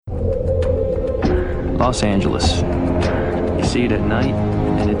Los Angeles. You see it at night,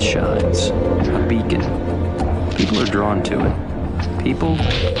 and it shines. A beacon. People are drawn to it. People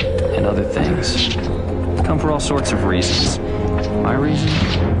and other things. Come for all sorts of reasons. My reason?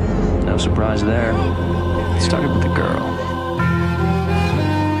 No surprise there. It started with a girl.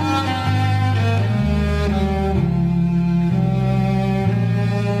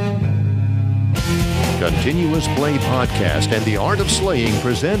 Continuous Play Podcast and The Art of Slaying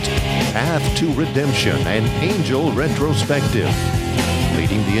present Path to Redemption, an Angel Retrospective.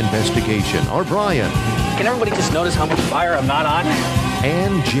 Leading the investigation are Brian. Can everybody just notice how much fire I'm not on?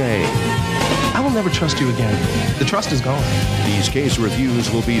 And Jay. I will never trust you again. The trust is gone. These case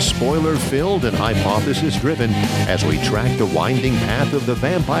reviews will be spoiler-filled and hypothesis-driven as we track the winding path of the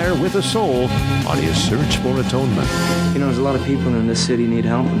vampire with a soul on his search for atonement. You know, there's a lot of people in this city need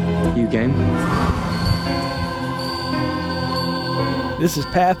help. You game? This is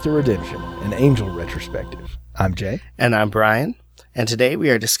Path to Redemption, an Angel Retrospective. I'm Jay. And I'm Brian. And today we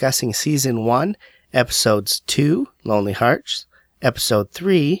are discussing Season 1, Episodes 2, Lonely Hearts, Episode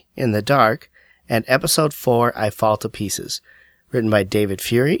 3, In the Dark, and Episode 4, I Fall to Pieces, written by David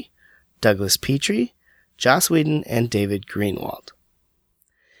Fury, Douglas Petrie, Joss Whedon, and David Greenwald.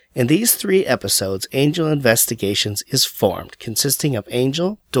 In these 3 episodes, Angel Investigations is formed, consisting of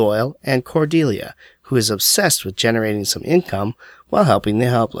Angel, Doyle, and Cordelia, who is obsessed with generating some income while helping the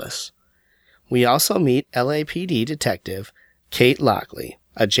helpless. We also meet LAPD detective Kate Lockley,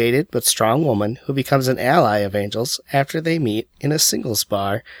 a jaded but strong woman who becomes an ally of Angel's after they meet in a singles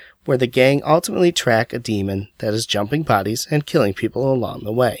bar where the gang ultimately track a demon that is jumping bodies and killing people along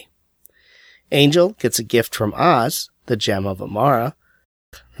the way. Angel gets a gift from Oz, the gem of Amara.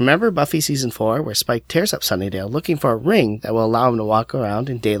 Remember Buffy Season 4 where Spike tears up Sunnydale looking for a ring that will allow him to walk around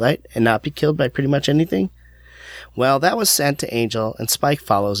in daylight and not be killed by pretty much anything? Well, that was sent to Angel and Spike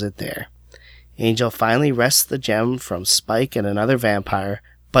follows it there. Angel finally wrests the gem from Spike and another vampire,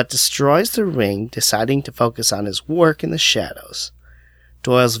 but destroys the ring, deciding to focus on his work in the shadows.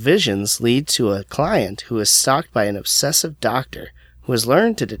 Doyle's visions lead to a client who is stalked by an obsessive doctor who has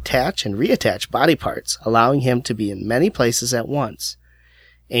learned to detach and reattach body parts, allowing him to be in many places at once.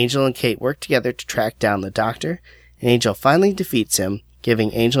 Angel and Kate work together to track down the doctor, and Angel finally defeats him,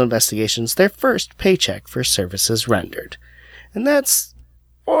 giving Angel Investigations their first paycheck for services rendered. And that's,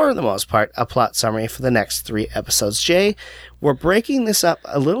 for the most part, a plot summary for the next 3 episodes. Jay, we're breaking this up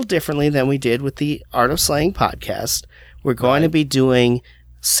a little differently than we did with the Art of Slaying podcast. We're going to be doing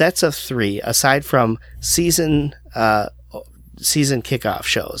sets of 3, aside from season kickoff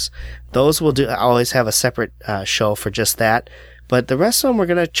shows. Those will always have a separate show for just that. But the rest of them, we're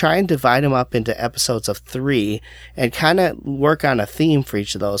going to try and divide them up into episodes of 3 and kind of work on a theme for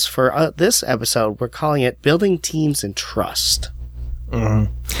each of those. For this episode, we're calling it Building Teams and Trust.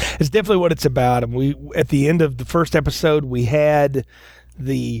 Mm-hmm. It's definitely what it's about. And we, at the end of the first episode, we had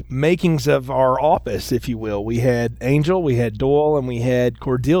the makings of our office, if you will. We had Angel, we had Doyle, and we had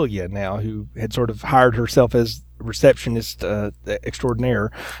Cordelia now, who had sort of hired herself as receptionist extraordinaire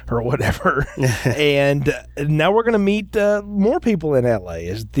or whatever. And now we're going to meet more people in LA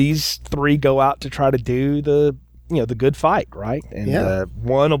as these 3 go out to try to do the good fight, right? And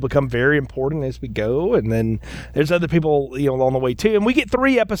one will become very important as we go, and then there's other people along the way too. And we get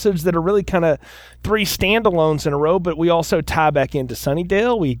 3 episodes that are really kind of 3 standalones in a row, but we also tie back into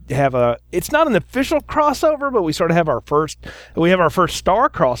Sunnydale. We have it's not an official crossover, but we sort of have our first star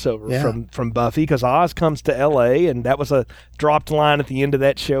crossover from Buffy, because Oz comes to LA, and that was a dropped line at the end of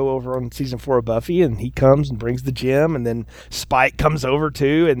that show over on season 4 of Buffy, and he comes and brings the gem, and then Spike comes over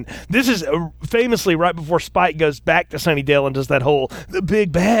too. And this is famously right before Spike goes back to Sunnydale and does that whole "the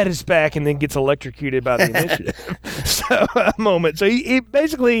big bad is back" and then gets electrocuted by the initiative moment. So he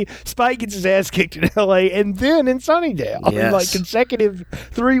basically, Spike gets his ass kicked in LA and then in Sunnydale in like consecutive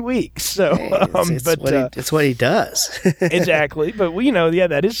 3 weeks. So it's what he does. Exactly. But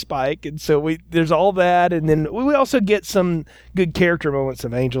that is Spike, and so there's all that, and then we also get some good character moments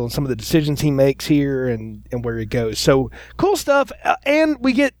of Angel and some of the decisions he makes here and where he goes. So cool stuff. And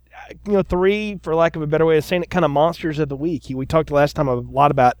we get 3, for lack of a better way of saying it, kind of monsters of the week. We talked last time a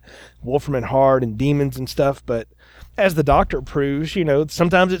lot about Wolfram and Hart and demons and stuff, but as the Doctor proves,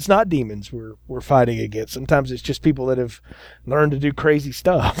 sometimes it's not demons we're fighting against. Sometimes it's just people that have learned to do crazy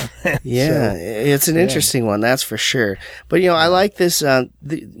stuff. It's an interesting one, that's for sure. But I like this.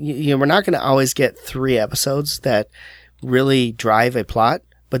 We're not going to always get 3 episodes that really drive a plot.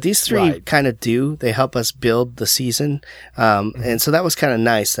 But these 3 kind of do. They help us build the season. And so that was kind of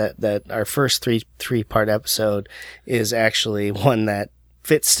nice that our first three-part episode is actually one that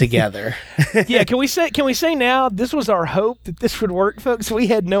fits together. Yeah, can we say now this was our hope that this would work, folks? We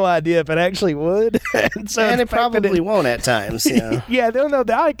had no idea if it actually would, and it probably won't at times. Yeah, no,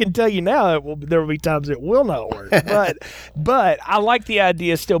 I can tell you now there will be times it will not work. But I like the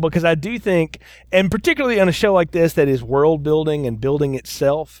idea still, because I do think, and particularly on a show like this that is world building and building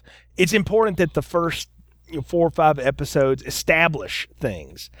itself, it's important that the first 4 or 5 episodes establish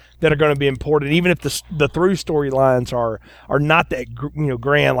things that are going to be important, even if the through storylines are not that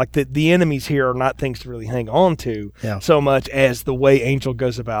grand. Like the enemies here are not things to really hang on to so much as the way Angel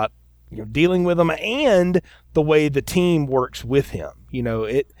goes about dealing with them and the way the team works with him.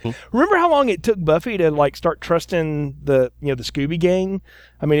 Remember how long it took Buffy to start trusting the Scooby Gang?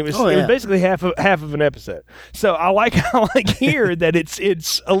 I mean, it was basically half of an episode. So I like here that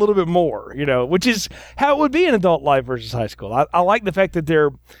it's a little bit more, which is how it would be in adult life versus high school. I like the fact that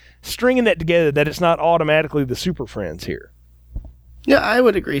they're stringing that together, that it's not automatically the super friends here. Yeah, I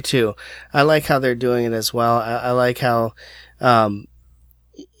would agree too. I like how they're doing it as well. I like how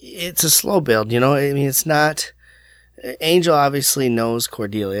it's a slow build. I mean, it's not. Angel obviously knows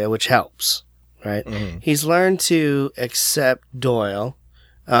Cordelia, which helps, right? Mm-hmm. He's learned to accept Doyle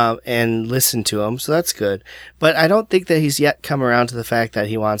and listen to him, so that's good. But I don't think that he's yet come around to the fact that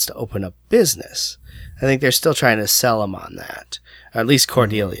he wants to open a business. I think they're still trying to sell him on that, or at least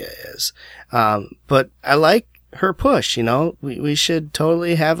Cordelia is. But I like her push. We should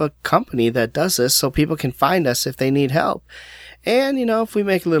totally have a company that does this so people can find us if they need help. And, if we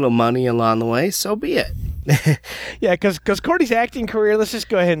make a little money along the way, so be it. Yeah, because Cordy's acting career, let's just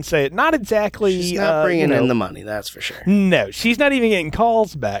go ahead and say it, not exactly... She's not bringing in the money, that's for sure. No, she's not even getting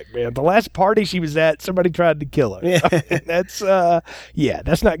calls back, man. The last party she was at, somebody tried to kill her. Yeah. That's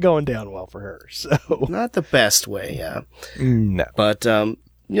not going down well for her. So not the best way, yeah. No. But,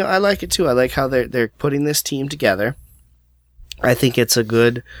 I like it too. I like how they're putting this team together. I think it's a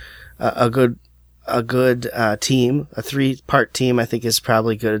good team. A 3-part team, I think, is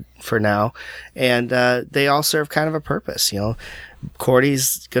probably good for now. And they all serve kind of a purpose.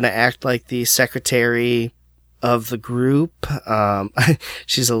 Cordy's going to act like the secretary of the group.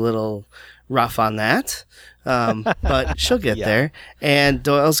 She's a little rough on that, but she'll get there. And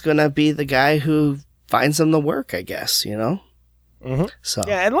Doyle's going to be the guy who finds them the work, I guess. Mm-hmm. So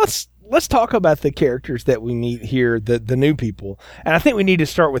yeah, and let's talk about the characters that we meet here, the new people. And I think we need to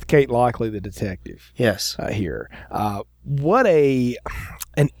start with Kate Lockley, the detective. Yes. Here. What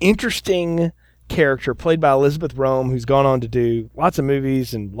an interesting character played by Elizabeth Rome, who's gone on to do lots of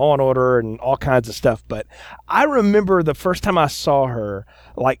movies and Law and Order and all kinds of stuff. But I remember the first time I saw her,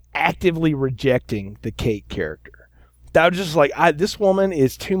 actively rejecting the Kate character. I was just this woman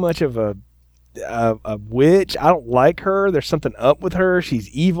is too much of a witch. I don't like her. There's something up with her. She's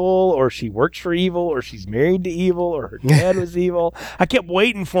evil, or she works for evil, or she's married to evil, or her dad was evil. I kept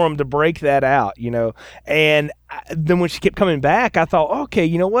waiting for him to break that out, and then when she kept coming back, I thought, okay,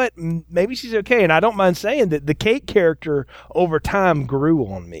 you know what? Maybe she's okay. And I don't mind saying that the Kate character over time grew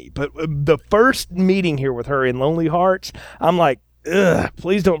on me. But the first meeting here with her in Lonely Hearts, I'm like, ugh,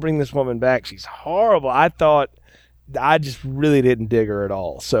 please don't bring this woman back. She's horrible. I just really didn't dig her at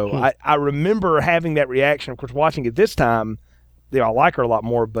all. So I remember having that reaction. Of course, watching it this time, I like her a lot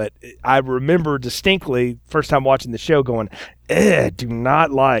more, but I remember distinctly, first time watching the show, going, do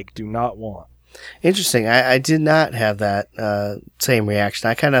not want. Interesting. I did not have that same reaction.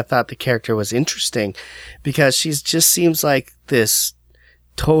 I kind of thought the character was interesting because she just seems like this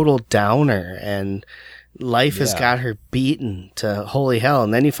total downer, and life has got her beaten to holy hell.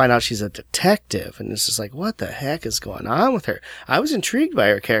 And then you find out she's a detective, and it's just like, what the heck is going on with her? I was intrigued by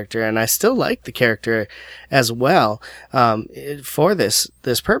her character, and I still like the character as well for this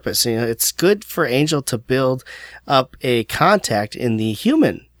purpose. It's good for Angel to build up a contact in the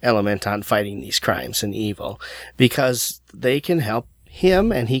human element on fighting these crimes and evil, because they can help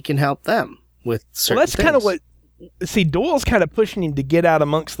him and he can help them with certain things. Kind of what... See, Doyle's kind of pushing him to get out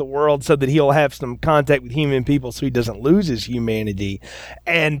amongst the world so that he'll have some contact with human people so he doesn't lose his humanity.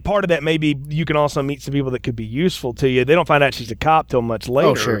 And part of that maybe you can also meet some people that could be useful to you. They don't find out she's a cop till much later.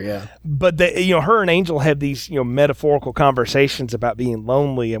 Oh, sure, yeah. But her and Angel have these, metaphorical conversations about being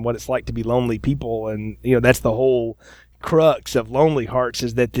lonely and what it's like to be lonely people. And, that's the whole crux of Lonely Hearts,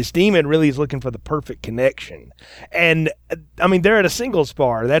 is that this demon really is looking for the perfect connection. And, I mean, they're at a singles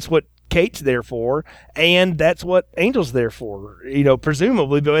bar. That's what Kate's there for, and that's what Angel's there for.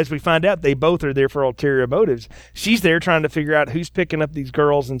 Presumably, but as we find out, they both are there for ulterior motives. She's there trying to figure out who's picking up these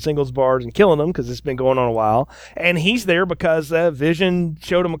girls in singles bars and killing them because it's been going on a while, and he's there because Vision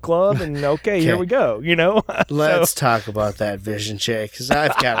showed him a club, and here we go. Let's talk about that, Vision, Jay, because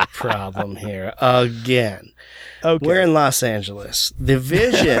I've got a problem here again. Okay. We're in Los Angeles. The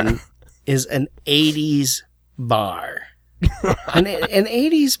Vision is an 80s bar. an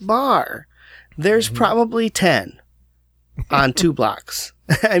 80s bar. There's probably 10 on 2 blocks.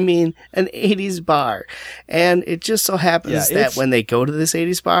 I mean, an 80s bar. And it just so happens that when they go to this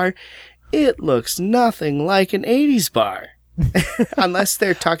 80s bar, it looks nothing like an 80s bar. Unless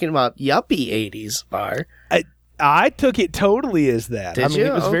they're talking about yuppie 80s bar. I took it totally as that. Did you?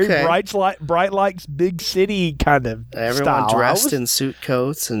 It was very bright lights, big city kind of Everyone style. dressed in suit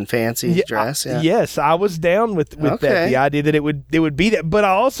coats and fancy dress. Yeah. Yes, I was down with that. The idea that it would be that, but I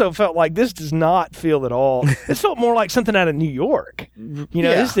also felt like this does not feel at all. This felt more like something out of New York.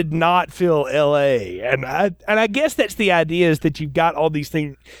 This did not feel L.A. And I guess that's the idea, is that you've got all these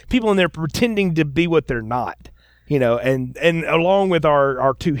things, people in there pretending to be what they're not. And along with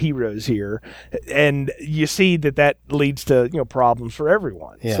our 2 heroes here, and you see that leads to problems for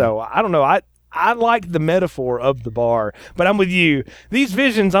everyone. Yeah. So I don't know. I like the metaphor of the bar, but I'm with you. These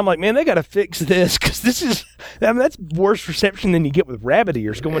Visions, I'm like, man, they got to fix this, because that's worse reception than you get with rabbit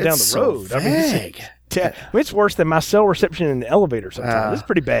ears going down the road. So vague. It's worse than my cell reception in the elevator sometimes. It's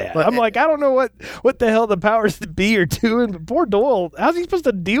pretty bad. I'm like, I don't know what the hell the powers that be are doing, but poor Doyle, how's he supposed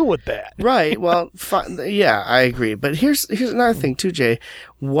to deal with that? Right. Well, yeah, I agree. But here's another thing too, Jay.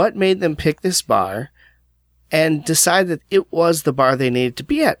 What made them pick this bar and decide that it was the bar they needed to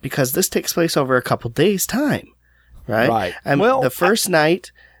be at? Because this takes place over a couple days' time, right? Right. And the first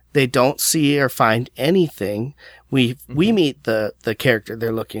night, they don't see or find anything. We meet the character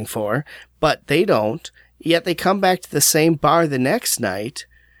they're looking for, but they don't. Yet they come back to the same bar the next night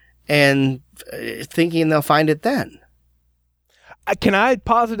and thinking they'll find it then. Can I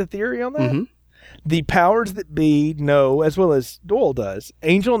posit a theory on that? Mm-hmm. The powers that be know, as well as Doyle does,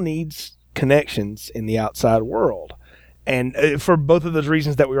 Angel needs connections in the outside world. And for both of those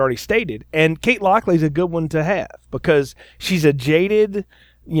reasons that we already stated. And Kate Lockley's a good one to have, because she's a jaded,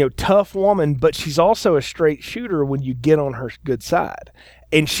 tough woman, but she's also a straight shooter when you get on her good side.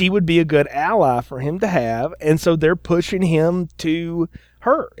 And she would be a good ally for him to have. And so they're pushing him to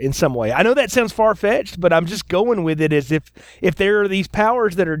her in some way. I know that sounds far-fetched, but I'm just going with it as if there are these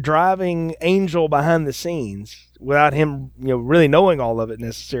powers that are driving Angel behind the scenes without him, really knowing all of it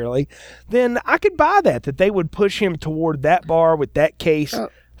necessarily, then I could buy that they would push him toward that bar with that case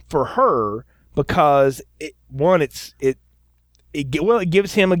for her, because it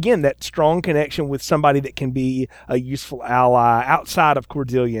gives him, again, that strong connection with somebody that can be a useful ally outside of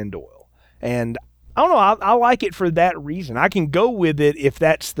Cordelia and Doyle. And I don't know, I like it for that reason. I can go with it if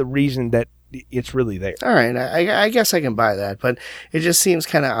that's the reason that it's really there. All right, I guess I can buy that, but it just seems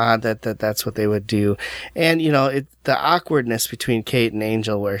kind of odd that that's what they would do. And, the awkwardness between Kate and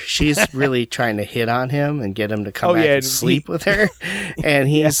Angel, where she's really trying to hit on him and get him to come back and sleep with her, and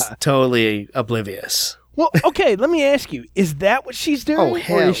he's totally oblivious. Well, okay, let me ask you, is that what she's doing? Oh,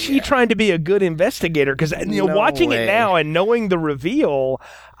 hell or is she trying to be a good investigator? Because, watching it now and knowing the reveal,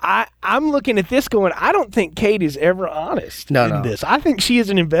 I'm looking at this going, I don't think Kate is ever honest in this. I think she is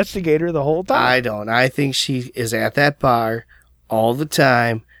an investigator the whole time. I don't. I think she is at that bar all the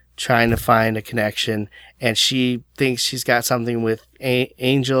time trying to find a connection, and she thinks she's got something with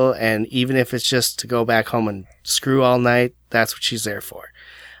Angel, and even if it's just to go back home and screw all night, that's what she's there for.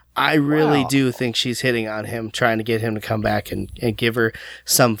 I really do think she's hitting on him, trying to get him to come back and give her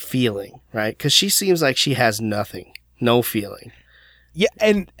some feeling, right? Because she seems like she has nothing, no feeling. Yeah,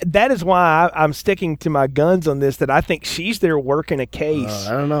 and that is why I'm sticking to my guns on this, that I think she's there working a case.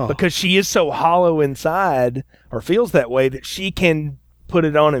 I don't know. Because she is so hollow inside, or feels that way, that she can put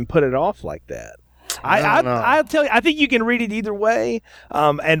it on and put it off like that. I'll tell you, I think you can read it either way,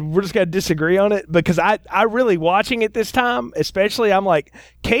 and we're just going to disagree on it, because I really, watching it this time, especially, I'm like,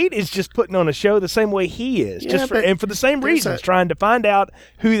 Kate is just putting on a show the same way he is, and for the same reasons, trying to find out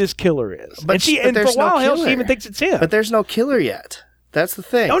who this killer is. But for a while, she even thinks it's him. But there's no killer yet. That's the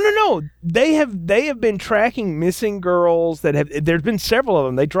thing. No. They have been tracking missing girls there's been several of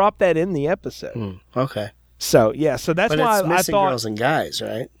them. They dropped that in the episode. Okay. So that's but why it's missing I thought girls and guys,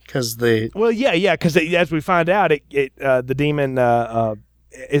 right? Because because as we find out, the demon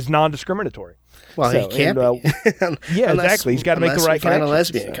is non-discriminatory. Well, he can't be. Exactly. He's got to make the right connection. Find a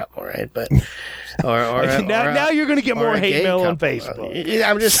lesbian couple, right? But now you're going to get more hate mail on Facebook.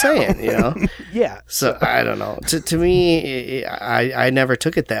 I'm just saying, Yeah. So I don't know. To me, I never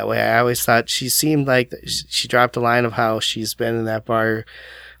took it that way. I always thought she seemed like she dropped a line of how she's been in that bar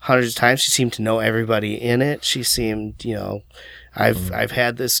hundreds of times. She seemed to know everybody in it. She seemed, I've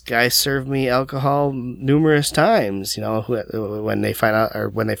had this guy serve me alcohol numerous times, when they find out or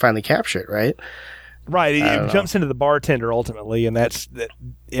when they finally capture it, right? Right, it jumps into the bartender ultimately, and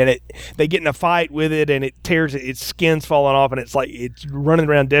they get in a fight with it, and it tears its skin's falling off, and it's like it's running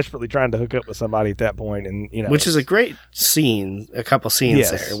around desperately trying to hook up with somebody at that point, and which is a great scene, a couple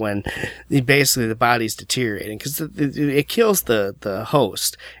scenes there when basically the body's deteriorating because it kills the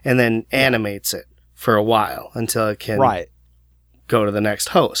host and then animates it for a while until it can go to the next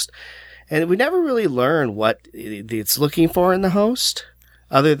host, and we never really learn what it's looking for in the host,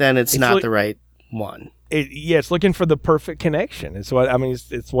 other than it's not the right one. It's looking for the perfect connection. It's what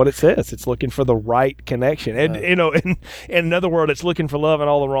It's what it says. It's looking for the right connection. And in another word, it's looking for love in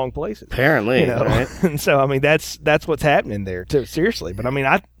all the wrong places. Apparently, right? And so that's what's happening there too. Seriously, but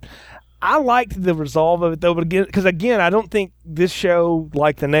I liked the resolve of it though. But again, I don't think this show,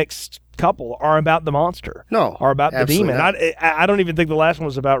 like the next couple, are about the monster. No, are about the demon. I don't even think the last one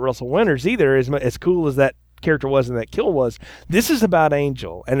was about Russell Winters either. As cool as that character was and that kill was, this is about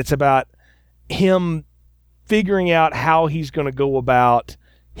Angel, and it's about him figuring out how he's going to go about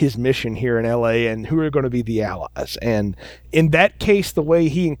his mission here in LA and who are going to be the allies. And in that case, the way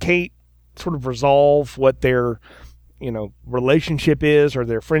he and Kate sort of resolve what their, relationship is or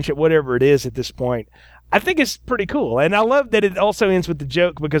their friendship, whatever it is at this point, I think it's pretty cool. And I love that it also ends with the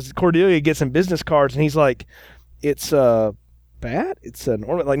joke because Cordelia gets some business cards and he's like, it's bad. It's an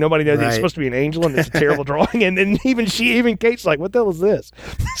ornament. Like nobody knows it's supposed to be an angel, and it's a terrible drawing. And even Kate's like, "What the hell is this?"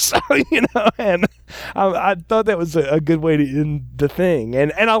 So and I thought that was a good way to end the thing.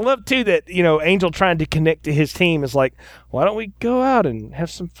 And I love too that Angel trying to connect to his team is like, why don't we go out and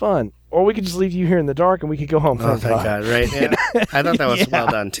have some fun? Or we could just leave you here in the dark and we could go home. Oh, thank God, right? Yeah. I thought that was well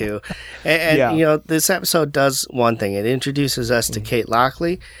done, too. And this episode does one thing. It introduces us to Kate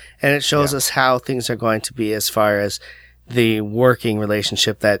Lockley, and it shows us how things are going to be as far as the working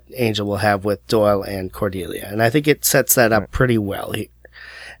relationship that Angel will have with Doyle and Cordelia. And I think it sets that up pretty well here.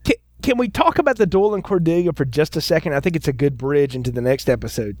 Can we talk about the Doyle and Cordelia for just a second? I think it's a good bridge into the next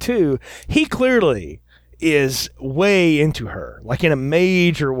episode, too. He clearly is way into her, like in a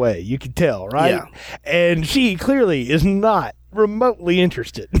major way. You can tell, right? Yeah. And she clearly is not remotely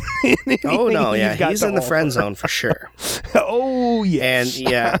interested. Oh, no, yeah. He's in the friend zone for sure. Oh, yes.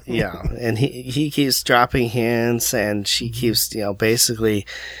 And and he keeps dropping hints, and she keeps, basically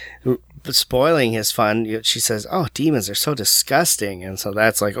spoiling his fun. She says, "Oh, demons are so disgusting." And so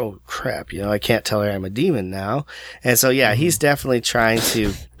that's like, oh, crap, I can't tell her I'm a demon now. And so, he's definitely trying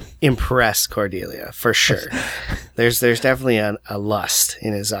to impress Cordelia, for sure. There's definitely a lust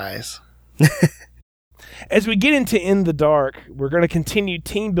in his eyes. As we get into In the Dark, we're going to continue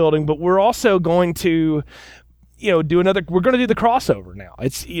team building, but we're also going to, we're going to do the crossover now.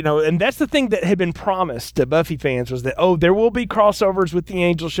 It's, and that's the thing that had been promised to Buffy fans was that, there will be crossovers with the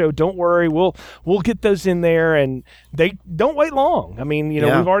Angel show. Don't worry. We'll get those in there, and they don't wait long. I mean, we've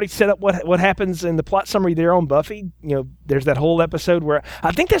already set up what happens in the plot summary there on Buffy. There's that whole episode where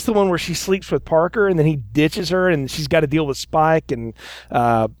I think that's the one where she sleeps with Parker and then he ditches her and she's got to deal with Spike and,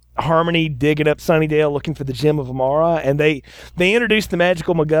 Harmony digging up Sunnydale looking for the gem of Amara, and they introduce the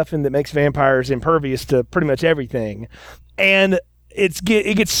magical MacGuffin that makes vampires impervious to pretty much everything, and it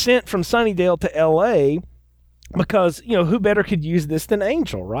gets sent from Sunnydale to L.A. because who better could use this than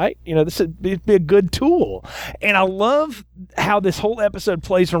Angel, right? This would be a good tool, and I love how this whole episode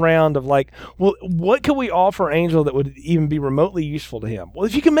plays around of like, well, what could we offer Angel that would even be remotely useful to him? Well,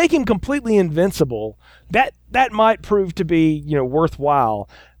 if you can make him completely invincible, that might prove to be worthwhile.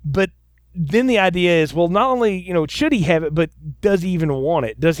 But then the idea is, well, not only, should he have it, but does he even want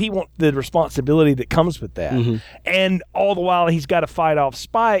it? Does he want the responsibility that comes with that? Mm-hmm. And all the while, he's got to fight off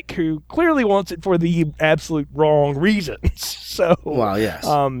Spike, who clearly wants it for the absolute wrong reasons. So, well, yes.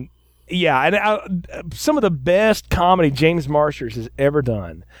 And some of the best comedy James Marsters has ever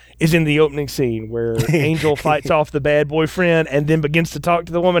done is in the opening scene where Angel fights off the bad boyfriend and then begins to talk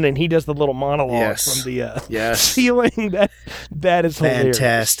to the woman, and he does the little monologue from the ceiling. That is hilarious.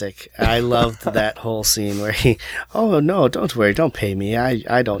 Fantastic. I loved that whole scene where he, "Oh, no, don't worry, don't pay me.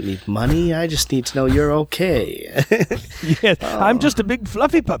 I don't need money. I just need to know you're okay." Yes, I'm just a big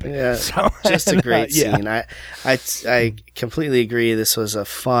fluffy puppy. Yeah, so, just a great scene. I completely agree. This was a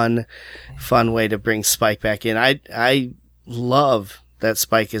fun way to bring Spike back in. I love that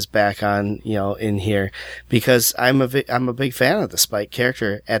Spike is back on, in here, because I'm a big fan of the Spike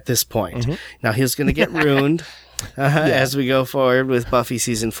character at this point. Mm-hmm. Now he's going to get ruined as we go forward with Buffy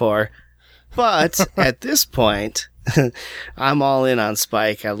season 4, but at this point, I'm all in on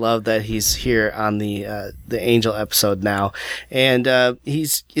Spike. I love that he's here on the Angel episode now, and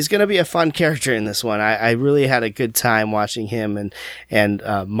he's going to be a fun character in this one. I really had a good time watching him and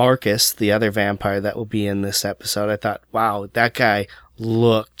Marcus, the other vampire that will be in this episode. I thought, wow, that guy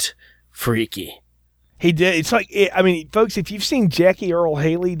looked freaky. He did. It's like, folks, if you've seen Jackie Earl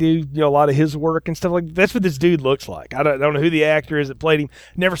Haley do a lot of his work and stuff like that, that's what this dude looks like. I don't know who the actor is that played him.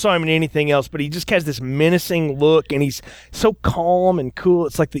 Never saw him in anything else, but he just has this menacing look, and he's so calm and cool.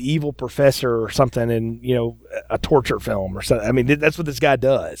 It's like the evil professor or something in a torture film or something. I mean, that's what this guy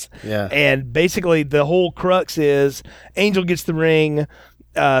does. Yeah. And basically, the whole crux is Angel gets the ring.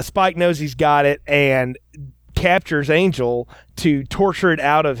 Spike knows he's got it, and captures Angel to torture it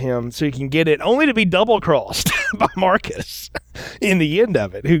out of him so he can get it, only to be double-crossed by Marcus in the end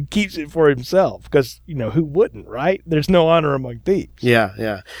of it, who keeps it for himself, because, who wouldn't, right? There's no honor among thieves.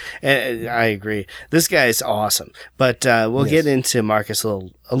 Yeah. And I agree. This guy is awesome, but we'll get into Marcus a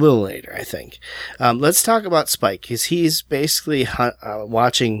little later, I think. Let's talk about Spike, because he's basically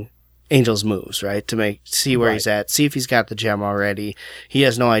watching Angel's moves, right? To see where he's at, see if he's got the gem already. He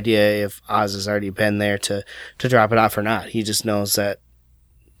has no idea if Oz has already been there to drop it off or not. He just knows that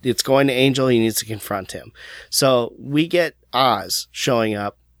it's going to Angel. He needs to confront him. So we get Oz showing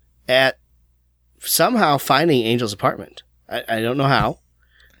up at somehow finding Angel's apartment. I don't know how.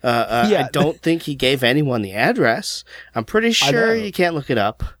 I don't think he gave anyone the address. I'm pretty sure you can't look it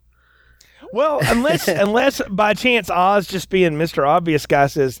up. Well, unless by chance Oz, just being Mr. Obvious guy,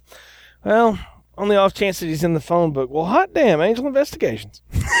 says, well, on the off chance that he's in the phone book, well, hot damn, Angel Investigations.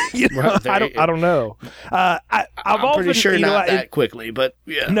 I don't know. I'm pretty sure not that quickly, but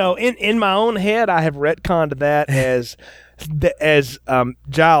yeah. No, in my own head, I have retconned that as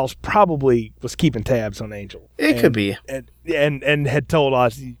Giles probably was keeping tabs on Angel. It could be, and had told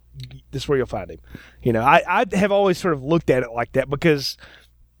Oz, this is where you'll find him. I have always sort of looked at it like that, because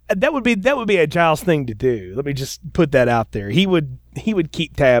that would be a Giles thing to do. Let me just put that out there. He would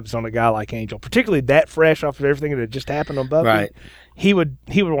keep tabs on a guy like Angel, particularly that fresh off of everything that had just happened on Buffy. Right. He would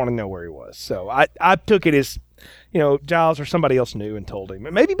want to know where he was. So I took it as, Giles or somebody else knew and told him.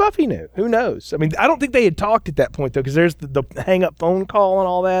 Maybe Buffy knew. Who knows? I mean, I don't think they had talked at that point, though, because there's the hang-up phone call and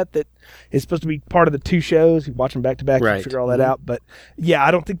all that is supposed to be part of the two shows. You watch them back-to-back and figure all that out. But, yeah,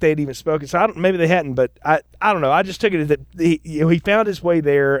 I don't think they had even spoken. So maybe they hadn't, but I don't know. I just took it as that he found his way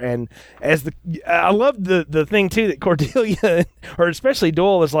there. And I love the thing, too, that Cordelia, or especially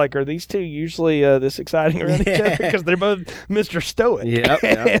Doyle, is like, are these two usually this exciting around each other? Because they're both Mr. Stoic. Yep.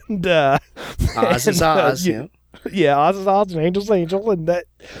 And Oz is Oz, Yeah, Oz is Oz and Angel's Angel, and that.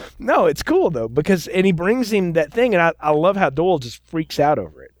 No, it's cool though, because he brings him that thing, and I love how Doyle just freaks out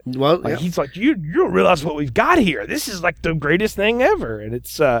over it. Well, he's like, you don't realize what we've got here. This is like the greatest thing ever, and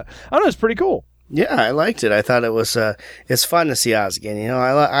it's I don't know, it's pretty cool. Yeah, I liked it. I thought it was it's fun to see Oz again.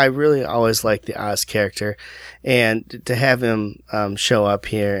 I really always liked the Oz character, and to have him show up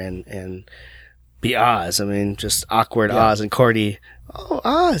here and be Oz. I mean, just awkward Oz and Cordy. Oh,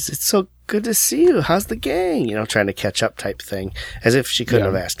 Oz, it's so good to see you. How's the gang? Trying to catch up type thing, as if she couldn't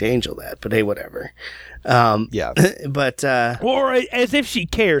have asked Angel that. But hey, whatever. But or as if she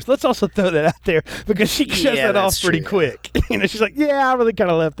cares. Let's also throw that out there, because she shuts that off pretty quick. She's like, yeah, I really kind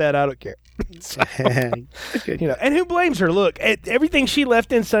of left that. I don't care. So, and who blames her? Look, everything she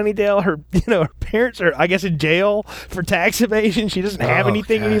left in Sunnydale, her parents are, I guess, in jail for tax evasion. She doesn't have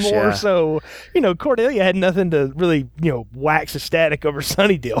anything anymore. Yeah. So, Cordelia had nothing to really, wax ecstatic over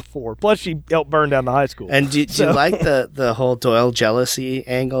Sunnydale for. Plus, she helped burn down the high school. And do you like the whole Doyle jealousy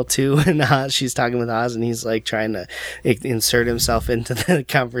angle too? And she's talking with Oz, and he's like trying to insert himself into the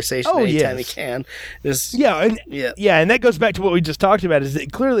conversation anytime he can. And that goes back to what we just talked about, is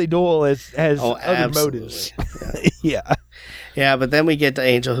that clearly Doyle has other motives. Yeah, but then we get the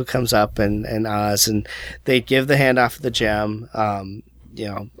Angel who comes up and Oz, and they give the handoff of the gem.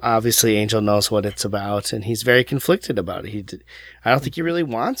 Obviously Angel knows what it's about, and he's very conflicted about it. I don't think he really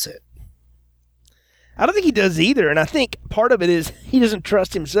wants it. I don't think he does either, and I think part of it is he doesn't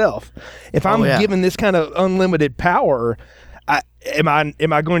trust himself. If I'm given this kind of unlimited power, am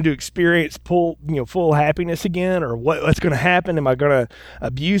I going to experience full happiness again, or what's going to happen? Am I going to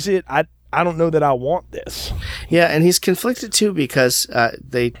abuse it? I don't know that I want this. Yeah, and he's conflicted too, because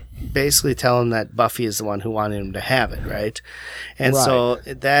they basically tell him that Buffy is the one who wanted him to have it, right? And so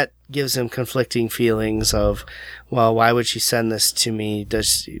that gives him conflicting feelings of, well, why would she send this to me?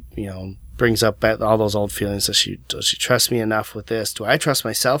 Does brings up all those old feelings. Does she trust me enough with this? Do I trust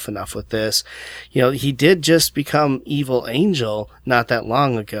myself enough with this? He did just become evil Angel not that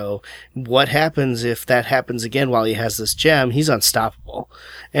long ago. What happens if that happens again while he has this gem? He's unstoppable.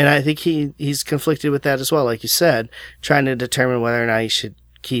 And I think he's conflicted with that as well, like you said, trying to determine whether or not he should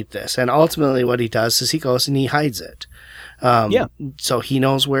keep this. And ultimately what he does is he goes and he hides it. So he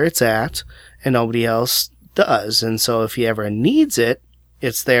knows where it's at and nobody else does. And so if he ever needs it,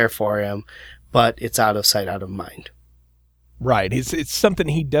 it's there for him, but it's out of sight, out of mind. Right. It's something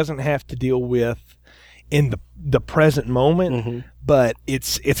he doesn't have to deal with in the present moment, but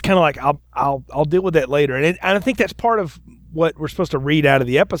it's kind of like I'll deal with that later. And I think that's part of what we're supposed to read out of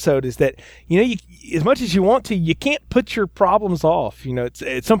the episode is that you as much as you want to, you can't put your problems off. It's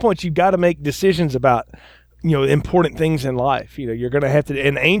at some point you've got to make decisions about important things in life. You're going to have to,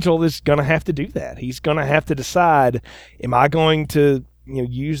 and Angel is going to have to do that. He's going to have to decide, am I going to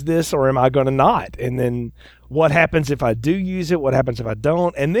use this or am I going to not? And then what happens if I do use it? What happens if I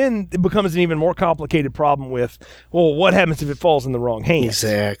don't? And then it becomes an even more complicated problem with, well, what happens if it falls in the wrong hands?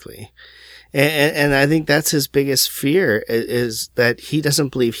 Exactly. And I think that's his biggest fear is that he doesn't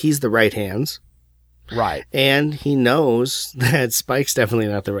believe he's the right hands. Right. And he knows that Spike's definitely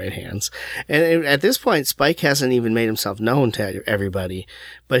not the right hands. And at this point, Spike hasn't even made himself known to everybody,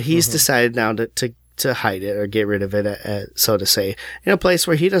 but he's decided now to hide it or get rid of it, so to say, in a place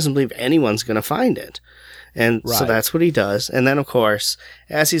where he doesn't believe anyone's going to find it. And so that's what he does. And then, of course,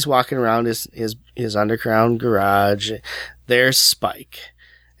 as he's walking around his underground garage, there's Spike.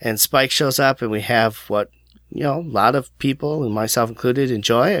 And Spike shows up, and we have what, a lot of people, and myself included,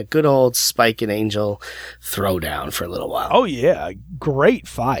 enjoy a good old Spike and Angel throwdown for a little while. Oh, yeah. Great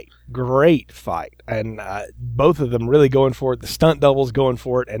fight. And both of them really going for it. The stunt doubles going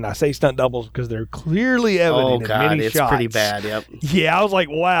for it. And I say stunt doubles because they're clearly evident in many it's shots. Pretty bad, yep. Yeah, I was like,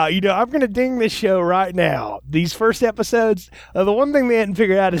 wow, I'm going to ding this show right now. These first episodes, the one thing they hadn't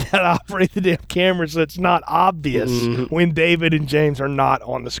figured out is how to operate the damn camera so it's not obvious when David and James are not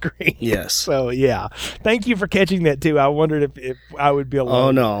on the screen. Yes. So, yeah. Thank you for catching that, too. I wondered if I would be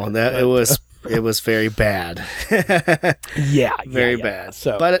alone. Oh, no. It was very bad. Yeah. Very bad.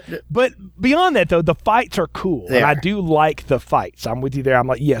 So, but beyond that, though, the fights are cool. And I do like the fights. I'm with you there. I'm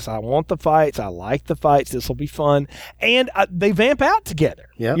like, yes, I want the fights. I like the fights. This will be fun. And they vamp out together.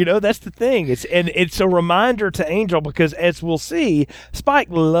 Yeah. That's the thing. It's a reminder to Angel because, as we'll see, Spike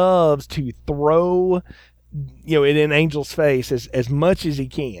loves to throw it in Angel's face as much as he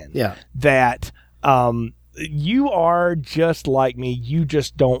can. Yeah. That you are just like me. You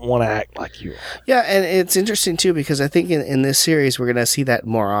just don't want to act like you are. Yeah, and it's interesting, too, because I think in this series we're going to see that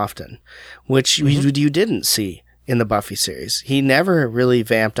more often, which you didn't see in the Buffy series. He never really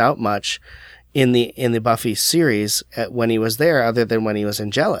vamped out much in the Buffy series when he was there, other than when he was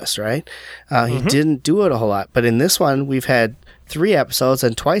in Jealous, right? He didn't do it a whole lot. But in this one, we've had 3 episodes,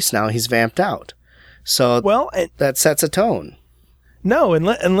 and twice now he's vamped out. So that sets a tone. No, and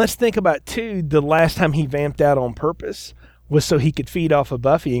let's think about, too, the last time he vamped out on purpose was so he could feed off of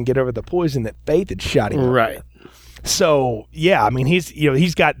Buffy and get over the poison that Faith had shot him. Right. With. So, yeah, I mean,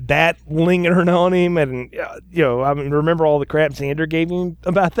 he's got that lingering on him, and, remember all the crap Xander gave him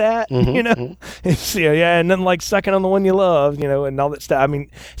about that, It's, and nothing like sucking on the one you love, and all that stuff. I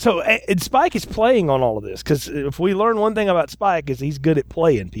mean, so Spike is playing on all of this, because if we learn one thing about Spike is he's good at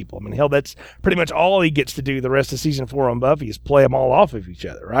playing people. I mean, hell, that's pretty much all he gets to do the rest of season 4 on Buffy is play them all off of each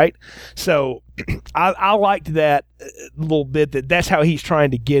other, right? So I liked that little bit, that's how he's trying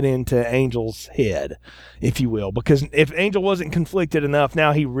to get into Angel's head, if you will, because if Angel wasn't conflicted enough,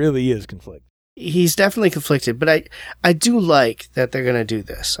 now he really is conflicted. He's definitely conflicted, but I do like that they're going to do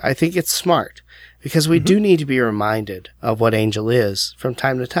this. I think it's smart because we do need to be reminded of what Angel is from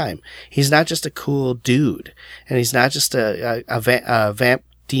time to time. He's not just a cool dude, and he's not just a vamp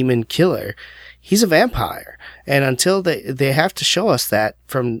demon killer. He's a vampire. And until they have to show us that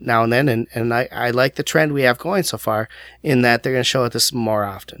from now and then, and I like the trend we have going so far in that they're going to show us this more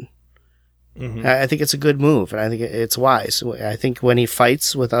often. I think it's a good move, and I think it's wise. I think when he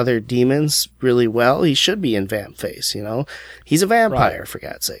fights with other demons really well, he should be in vamp face. He's a vampire, for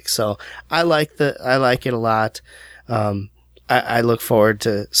God's sake. So I like it a lot. I look forward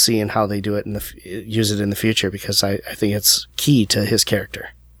to seeing how they do it use it in the future because I think it's key to his character.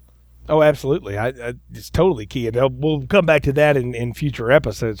 Oh, absolutely. It's totally key. And we'll come back to that in future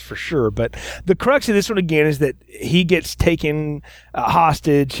episodes for sure. But the crux of this one, again, is that he gets taken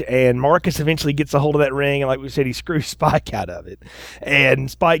hostage, and Marcus eventually gets a hold of that ring. And like we said, he screws Spike out of it. And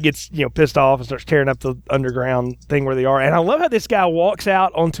Spike gets pissed off and starts tearing up the underground thing where they are. And I love how this guy walks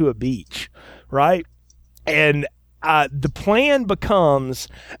out onto a beach, right? And the plan becomes,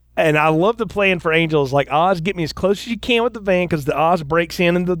 And I love the plan for Angel. Is like, Oz, get me as close as you can with the van, because the Oz breaks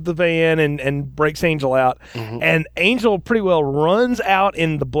in the van and breaks Angel out. And Angel pretty well runs out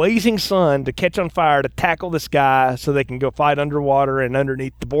in the blazing sun to catch on fire to tackle this guy so they can go fight underwater and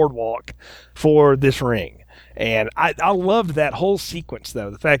underneath the boardwalk for this ring. And I loved that whole sequence,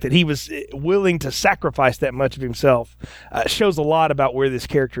 though. The fact that he was willing to sacrifice that much of himself shows a lot about where this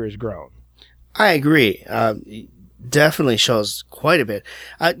character has grown. I agree. Definitely shows quite a bit.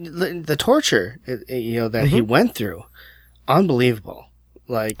 The torture, that he went through, unbelievable.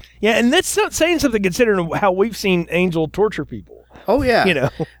 Like, yeah, and that's not saying something considering how we've seen Angel torture people. Oh yeah,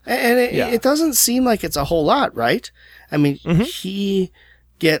 and it doesn't seem like it's a whole lot, right? I mean, he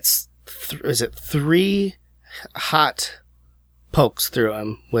gets 3 hot pokes through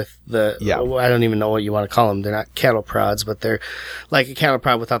him with the, I don't even know what you want to call them. They're not cattle prods, but they're like a cattle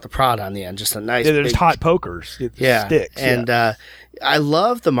prod without the prod on the end. Just a nice, they're just hot pokers. Sticks. And I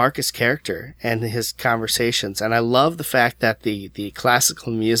love the Marcus character and his conversations, and I love the fact that the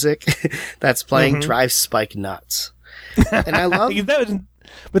classical music that's playing drives Spike nuts. And I love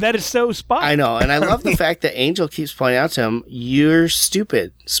but that is so Spike. I know, and I love the fact that Angel keeps pointing out to him, "You're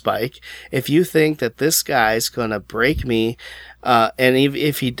stupid, Spike. If you think that this guy's gonna break me, and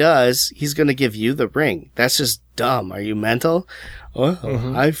if he does, he's gonna give you the ring. That's just dumb. Are you mental?" Well,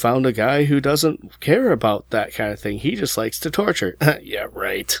 I found a guy who doesn't care about that kind of thing. He just likes to torture. Yeah,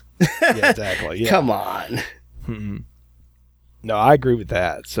 right. Yeah, exactly. Yeah. Come on. No, I agree with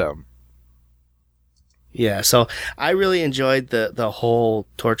that. So. Yeah, so I really enjoyed the whole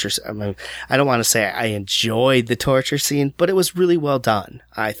torture. I mean, I don't want to say I enjoyed the torture scene, but it was really well done,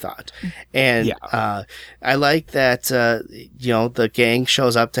 I thought. And I like that, the gang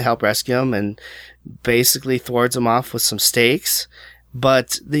shows up to help rescue him and basically thwarts him off with some stakes.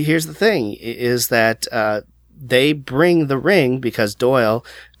 But here's the thing, is that they bring the ring because Doyle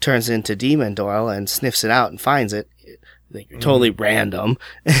turns into Demon Doyle and sniffs it out and finds it. Totally random.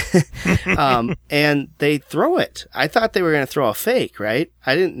 And they throw it. I thought they were going to throw a fake, right?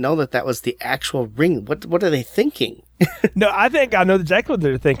 I didn't know that was the actual ring. What are they thinking? No, I think I know exactly what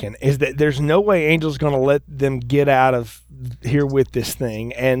they're thinking, is that there's no way Angel's going to let them get out of here with this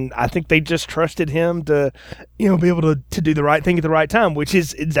thing. And I think they just trusted him to, be able to do the right thing at the right time, which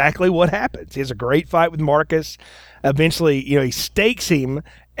is exactly what happens. He has a great fight with Marcus. Eventually, he stakes him.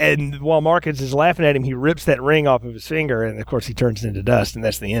 And while Marcus is laughing at him, he rips that ring off of his finger, and of course he turns into dust, and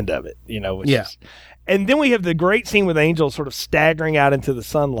that's the end of it. And then we have the great scene with Angel sort of staggering out into the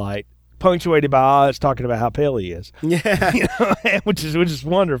sunlight, punctuated by Oz talking about how pale he is. Yeah, which is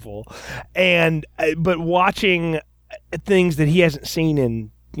wonderful. And but watching things that he hasn't seen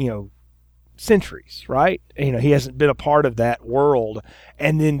in centuries, right? He hasn't been a part of that world,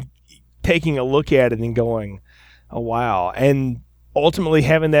 and then taking a look at it and going, "Oh wow!" and ultimately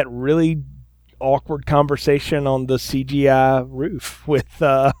having that really awkward conversation on the CGI roof with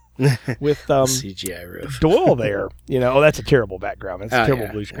CGI roof Doyle there. That's a terrible background. It's a terrible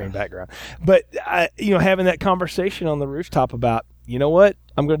blue screen background. But having that conversation on the rooftop about, you know what,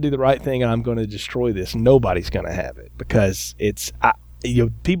 I'm going to do the right thing and I'm going to destroy this. Nobody's going to have it because it's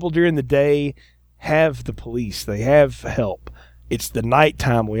people during the day have the police. They have help. It's the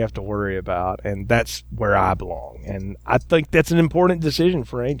nighttime we have to worry about, and that's where I belong. And I think that's an important decision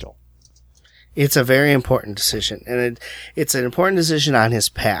for Angel. It's a very important decision, and it's an important decision on his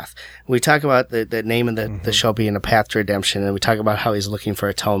path. We talk about the name of the show being A Path to Redemption, and we talk about how he's looking for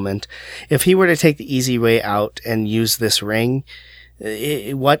atonement. If he were to take the easy way out and use this ring,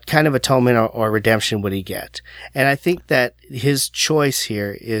 what kind of atonement or redemption would he get? And I think that his choice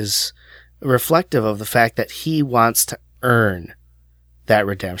here is reflective of the fact that he wants to earn that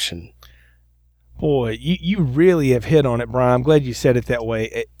redemption. Boy, you really have hit on it, Brian. I'm glad you said it that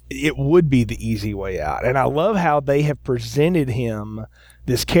way. It would be the easy way out. And I love how they have presented him,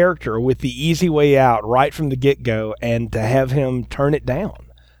 this character, with the easy way out right from the get-go, and to have him turn it down,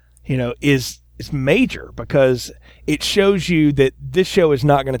 is major, because it shows you that this show is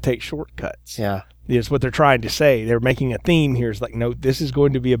not going to take shortcuts. Yeah. Is what they're trying to say. They're making a theme here. It's like, no, this is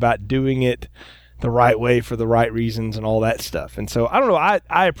going to be about doing it the right way for the right reasons and all that stuff. And so I don't know,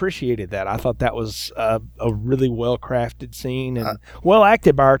 I appreciated that. I thought that was a really well crafted scene and well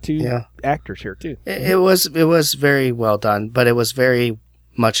acted by our two actors here too. It was very well done, but it was very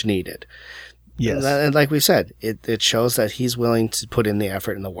much needed. Yes. And like we said, it shows that he's willing to put in the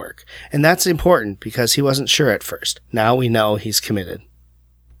effort and the work. And that's important because he wasn't sure at first. Now we know he's committed.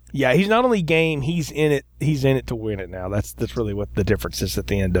 Yeah, he's not only game, he's in it to win it now. That's really what the difference is at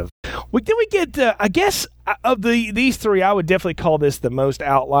the end of. Then we get, I guess, of these three, I would definitely call this the most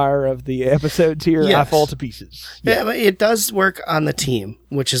outlier of the episodes here. Yes. I fall to pieces. Yeah, but it does work on the team,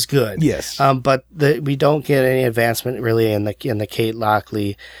 which is good. Yes. But we don't get any advancement really in the Kate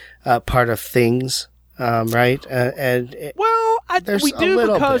Lockley part of things, right? We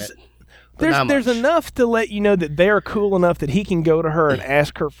do because there's much. enough to let you know that they're cool enough that he can go to her and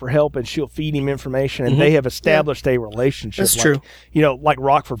ask her for help, and she'll feed him information, and they have established a relationship. That's true. Like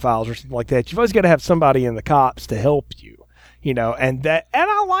Rockford Files or something like that. You've always got to have somebody in the cops to help you. And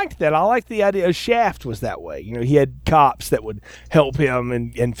I liked that. I liked the idea. Shaft was that way. He had cops that would help him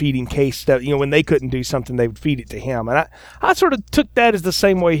and feed him case stuff. When they couldn't do something, they would feed it to him. And I sort of took that as the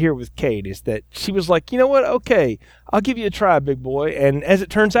same way here with Kate, is that she was like, you know what? Okay, I'll give you a try, big boy. And as it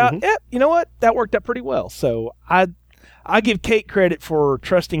turns out, you know what? That worked out pretty well. So I give Kate credit for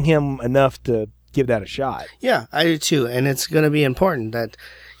trusting him enough to give that a shot. Yeah, I do too. And it's going to be important that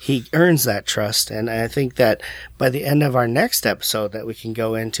he earns that trust. And I think that by the end of our next episode that we can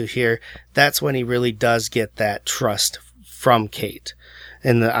go into here, that's when he really does get that trust from Kate.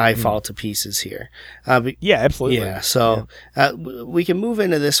 And I fall to pieces here. Yeah, absolutely. Yeah, so we can move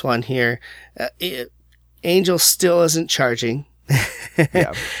into this one here. Angel still isn't charging.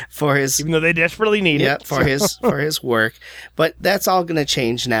 For his, even though they desperately need it, for his work, but that's all going to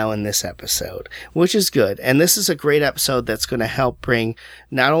change now in this episode, which is good. And this is a great episode that's going to help bring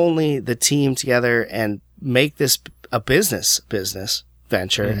not only the team together and make this a business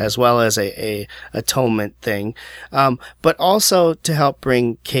venture, as well as a atonement thing, but also to help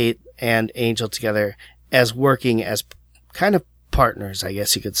bring Kate and Angel together as working as kind of partners, I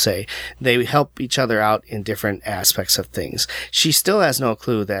guess you could say. They help each other out in different aspects of things. She still has no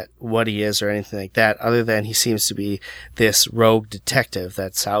clue that what he is or anything like that, other than he seems to be this rogue detective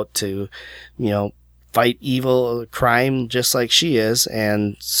that's out to, fight evil, crime, just like she is.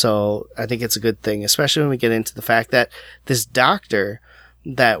 And so I think it's a good thing, especially when we get into the fact that this doctor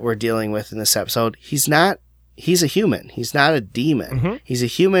that we're dealing with in this episode, he's a human. He's not a demon. He's a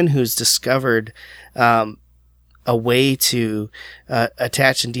human who's discovered, a way to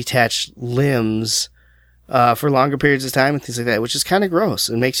attach and detach limbs for longer periods of time and things like that, which is kind of gross.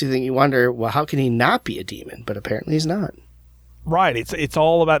 It makes you wonder, well, how can he not be a demon? But apparently he's not. Right. It's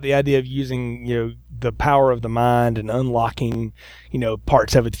all about the idea of using, the power of the mind and unlocking,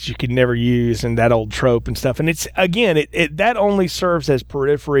 parts of it that you could never use, and that old trope and stuff. And it's, again, that only serves as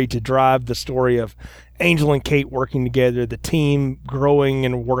periphery to drive the story of Angel and Kate working together, the team growing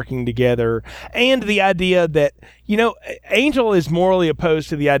and working together, and the idea that, Angel is morally opposed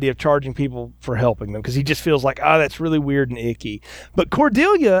to the idea of charging people for helping them because he just feels like, that's really weird and icky. But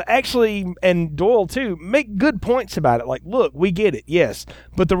Cordelia actually, and Doyle too, make good points about it. Like, look, we get it, yes,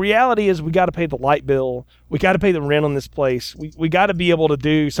 but the reality is we got to pay the light bill. We got to pay the rent on this place. We got to be able to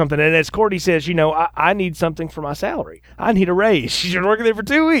do something. And as Cordy says, I need something for my salary. I need a raise. She's been working there for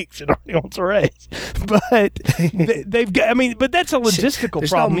 2 weeks and already wants a raise. But they've got, but that's a logistical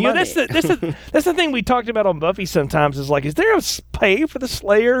problem. No that's the thing we talked about on Buffy sometimes is like, is there a pay for the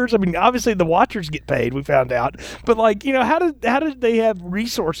Slayers? Obviously the Watchers get paid, we found out. But how did they have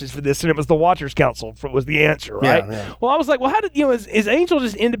resources for this? And it was the Watchers Council was the answer, right? Yeah. Well, I was like, well, how did, is Angel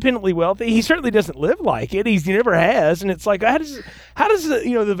just independently wealthy? He certainly doesn't live like it. He never has. And it's like, how does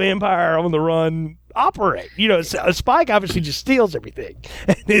the vampire on the run operate? Spike obviously just steals everything.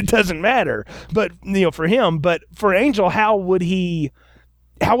 It doesn't matter. But for him, but for Angel, how would he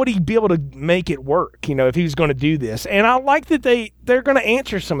be able to make it work? If he was going to do this. And I like that they're going to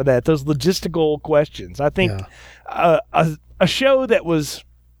answer some of those logistical questions. I think a show that was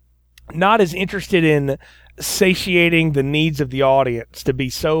not as interested in satiating the needs of the audience to be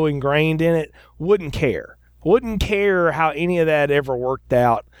so ingrained in it wouldn't care how any of that ever worked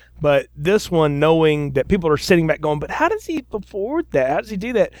out. But this one, knowing that people are sitting back going, but how does he afford that? How does he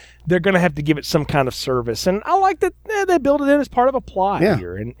do that? They're going to have to give it some kind of service. And I like that they build it in as part of a plot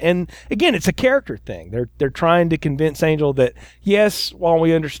here. And again, it's a character thing. They're trying to convince Angel that, yes, while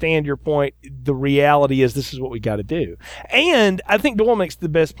we understand your point, the reality is this is what we got to do. And I think Doyle makes the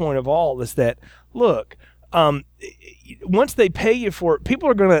best point of all is that, look, once they pay you for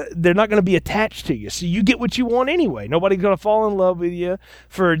it, they're not gonna be attached to you. So you get what you want anyway. Nobody's gonna fall in love with you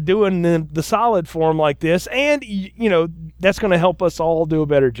for doing the solid for them like this, and that's gonna help us all do a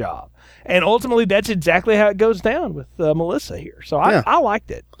better job. And ultimately, that's exactly how it goes down with Melissa here. So I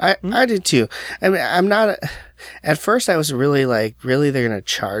liked it. I did too. I'm not. At first, I was really like, really, they're gonna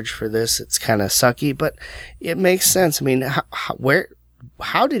charge for this? It's kind of sucky, but it makes sense.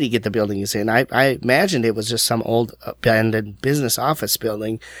 How did he get the building he's in? I imagined it was just some old abandoned business office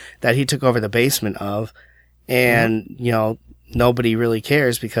building that he took over the basement of, and nobody really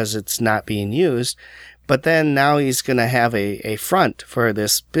cares because it's not being used. But then now he's going to have a front for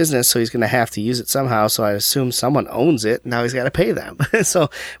this business, so he's going to have to use it somehow. So I assume someone owns it. Now he's got to pay them. So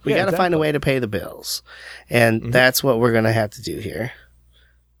we got to find a way to pay the bills. And that's what we're going to have to do here.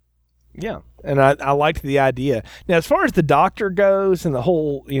 Yeah. And I liked the idea. Now, as far as the doctor goes and the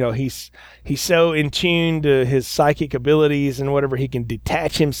whole, he's so in tune to his psychic abilities and whatever, he can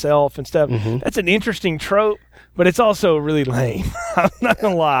detach himself and stuff. That's an interesting trope, but it's also really lame. I'm not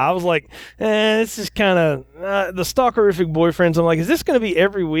going to lie. I was like, this is kind of the stalkerific boyfriends. I'm like, is this going to be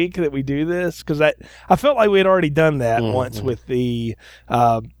every week that we do this? Because I felt like we had already done that once with the,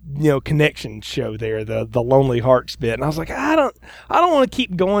 connection show there, the Lonely Hearts bit. And I was like, I don't want to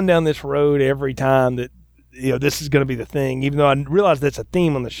keep going down this road every time that, this is going to be the thing, even though I realize that's a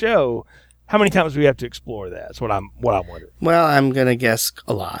theme on the show. How many times do we have to explore that? That's what I'm wondering. Well, I'm going to guess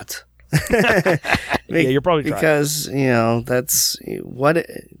a lot. Yeah, you're probably right. Because, that's what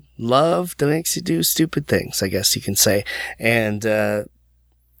love makes you do stupid things, I guess you can say. And,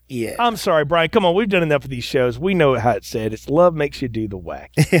 yeah. I'm sorry, Brian. Come on. We've done enough of these shows. We know how it's said. It's love makes you do the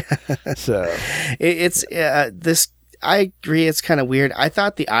whack. So it's this. I agree. It's kind of weird. I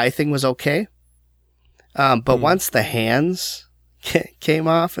thought the eye thing was okay. But once the hands came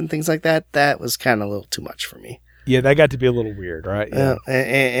off and things like that, that was kind of a little too much for me. Yeah, that got to be a little weird, right? Yeah.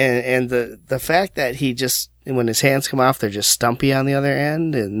 And the fact that he just, when his hands come off, they're just stumpy on the other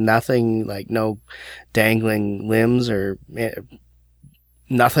end and nothing, like no dangling limbs or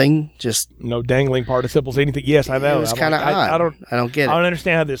nothing, just no dangling participles, anything. Yes, I know. It was kind of odd. I don't get it. I don't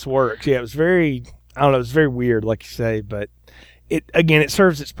understand how this works. Yeah, it was very, I don't know, it was very weird, like you say, but it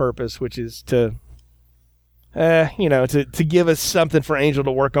serves its purpose, which is to give us something for Angel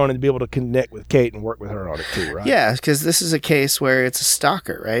to work on and to be able to connect with Kate and work with her on it too, right? Yeah, because this is a case where it's a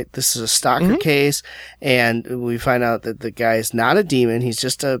stalker, right? This is a stalker case, and we find out that the guy is not a demon. He's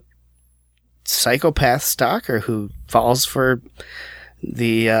just a psychopath stalker who falls for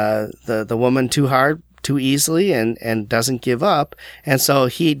the woman too hard, too easily, and doesn't give up. And so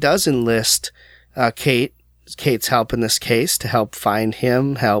he does enlist Kate's help in this case to help find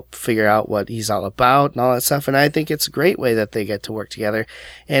him, help figure out what he's all about and all that stuff. And I think it's a great way that they get to work together.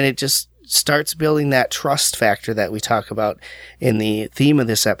 And it just starts building that trust factor that we talk about in the theme of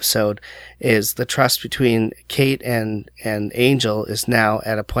this episode, is the trust between Kate and Angel is now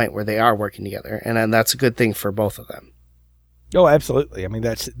at a point where they are working together. And that's a good thing for both of them. Oh, absolutely. I mean,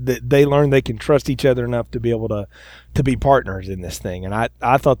 they learn they can trust each other enough to be able to be partners in this thing. And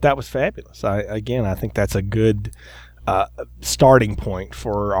I thought that was fabulous. I think that's a good starting point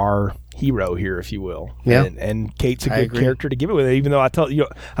for our hero here, if you will. Yeah. And Kate's a good character to give it with, even though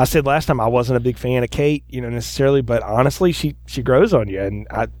I said last time I wasn't a big fan of Kate, necessarily, but honestly, she grows on you, and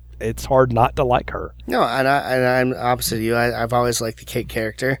it's hard not to like her. No, and I'm opposite of you. I've always liked the Kate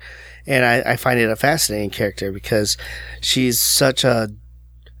character, and I find it a fascinating character because she's such a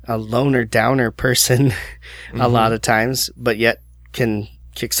loner downer person a lot of times, but yet can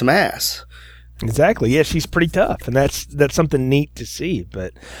kick some ass. Exactly. Yeah, she's pretty tough, and that's something neat to see.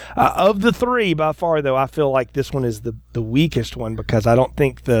 But of the three, by far, though, I feel like this one is the weakest one, because I don't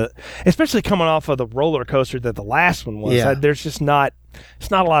think especially coming off of the roller coaster that the last one was, there's just not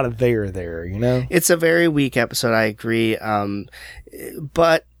a lot of there, It's a very weak episode, I agree.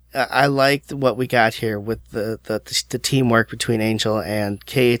 But I liked what we got here with the teamwork between Angel and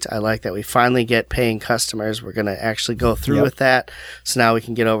Kate. I like that we finally get paying customers. We're going to actually go through with that. So now we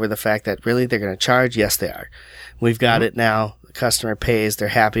can get over the fact that really they're going to charge. Yes, they are. We've got it now. The customer pays. They're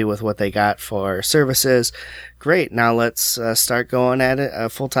happy with what they got for services. Great. Now let's start going at it, a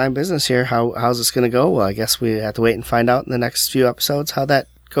full-time business here. How's this going to go? Well, I guess we have to wait and find out in the next few episodes how that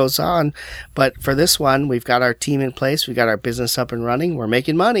goes on. But for this one, we've got our team in place. We've got our business up and running. We're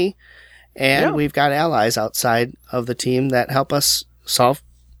making money. And we've got allies outside of the team that help us solve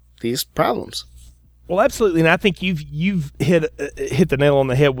these problems. Well, absolutely. And I think you've hit the nail on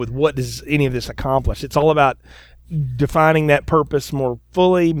the head with what does any of this accomplish. It's all about defining that purpose more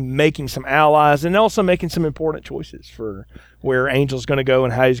fully, making some allies, and also making some important choices for where Angel's going to go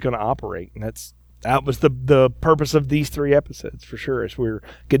and how he's going to operate. And that was the purpose of these 3 episodes, for sure, as we're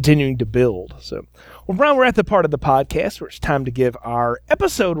continuing to build. So, well, Brian, we're at the part of the podcast where it's time to give our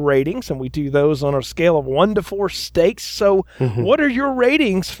episode ratings, and we do those on a scale of 1 to 4 stakes. So what are your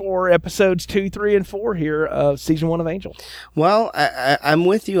ratings for episodes 2, 3, and 4 here of season 1 of Angel? Well, I'm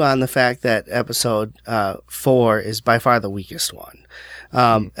with you on the fact that episode 4 is by far the weakest one.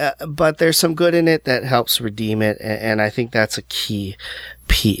 But there's some good in it that helps redeem it, and I think that's a key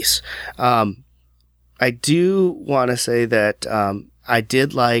piece. I do want to say that I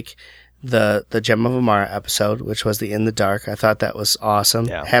did like the Gem of Amara episode, which was the In the Dark. I thought that was awesome.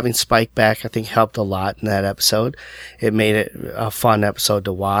 Yeah. Having Spike back, I think, helped a lot in that episode. It made it a fun episode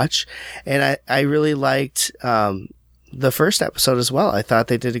to watch. And I really liked the first episode as well. I thought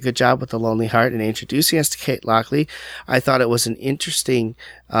they did a good job with the Lonely Heart and introducing us to Kate Lockley. I thought it was an interesting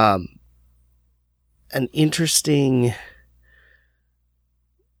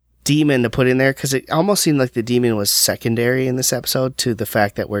demon to put in there, because it almost seemed like the demon was secondary in this episode to the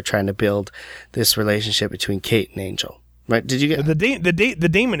fact that we're trying to build this relationship between Kate and Angel. Right? Did you get the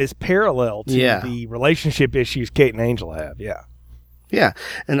demon is parallel to the relationship issues Kate and Angel have? Yeah. Yeah,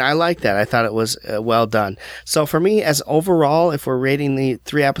 and I like that. I thought it was well done. So for me, as overall, if we're rating the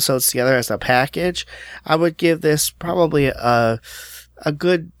 3 episodes together as a package, I would give this probably a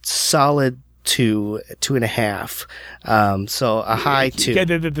good solid 2.5. So a high 2.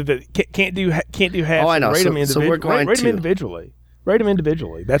 Can't do half. Oh, I know. Rate them so we're going rate to them individually. Rate them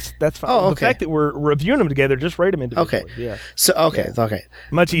individually. That's fine. Oh, okay. The fact that we're reviewing them together, just rate them individually. Okay. Yeah. So okay.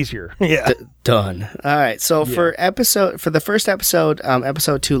 Much easier. Yeah. Done. All right. So for the first episode,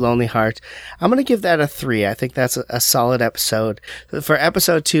 episode 2, Lonely Heart, I'm gonna give that a 3. I think that's a solid episode. For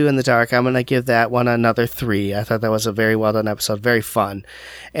episode 2, In the Dark, I'm gonna give that one another 3. I thought that was a very well done episode, very fun.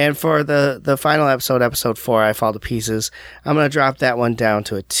 And for the final episode, episode 4, I Fall to Pieces, I'm gonna drop that one down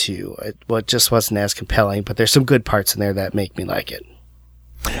to a 2. It just wasn't as compelling, but there's some good parts in there that make me like it.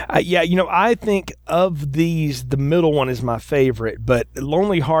 I think of these, the middle one is my favorite, but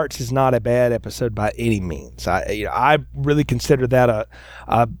Lonely Hearts is not a bad episode by any means. I really consider that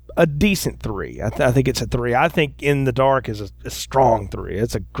a decent 3. I think it's a 3. I think In the Dark is a strong 3.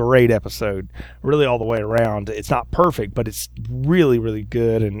 It's a great episode, really all the way around. It's not perfect, but it's really, really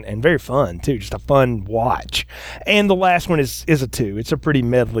good and very fun too. Just a fun watch. And the last one is a 2. It's a pretty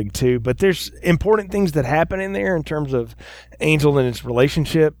meddling 2, but there's important things that happen in there in terms of Angel and its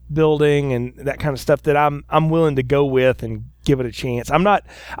relationship building and that kind of stuff that I'm willing to go with and give it a chance. I'm not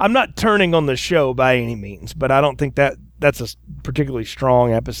turning on the show by any means, but I don't think that's a particularly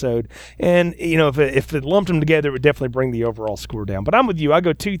strong episode. And if it lumped them together, it would definitely bring the overall score down. But I'm with you. I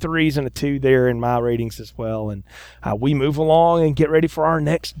go 2 3s and a 2 there in my ratings as well. And we move along and get ready for our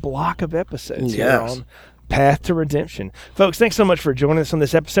next block of episodes here on Path to Redemption. Folks, thanks so much for joining us on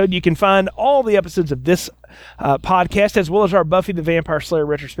this episode. You can find all the episodes of this podcast, as well as our Buffy the Vampire Slayer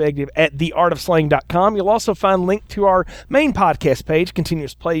retrospective, at theartofslaying.com. You'll also find a link to our main podcast page,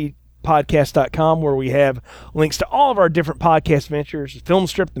 continuousplaypodcast.com, where we have links to all of our different podcast ventures: Film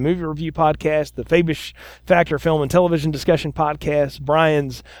Strip, the movie review podcast, the Fabish Factor film and television discussion podcast,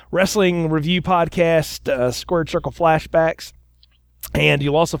 Brian's wrestling review podcast, Squared Circle Flashbacks. And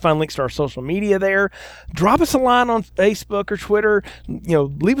you'll also find links to our social media there. Drop us a line on Facebook or Twitter.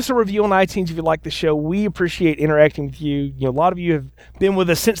 Leave us a review on iTunes if you like the show. We appreciate interacting with you. A lot of you have been with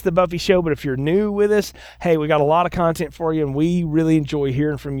us since the Buffy show, but if you're new with us, hey, we got a lot of content for you, and we really enjoy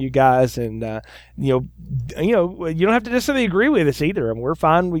hearing from you guys. And you don't have to necessarily agree with us either, and we're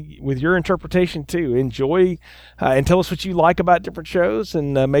fine with your interpretation too. Enjoy and tell us what you like about different shows,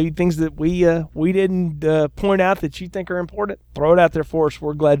 and maybe things that we didn't point out that you think are important. Throw it out there for us.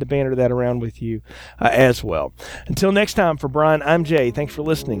 We're glad to banter that around with you as well. Until next time, for Brian, I'm Jay. Thanks for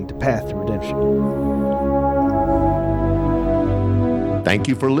listening to Path to Redemption. Thank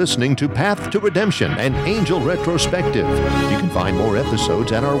you for listening to Path to Redemption, an Angel retrospective. You can find more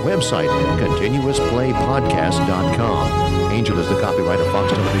episodes at our website, continuousplaypodcast.com. Angel is the copyright of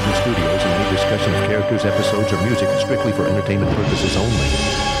Fox Television Studios, and any discussion of characters, episodes, or music is strictly for entertainment purposes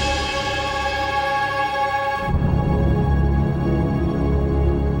only.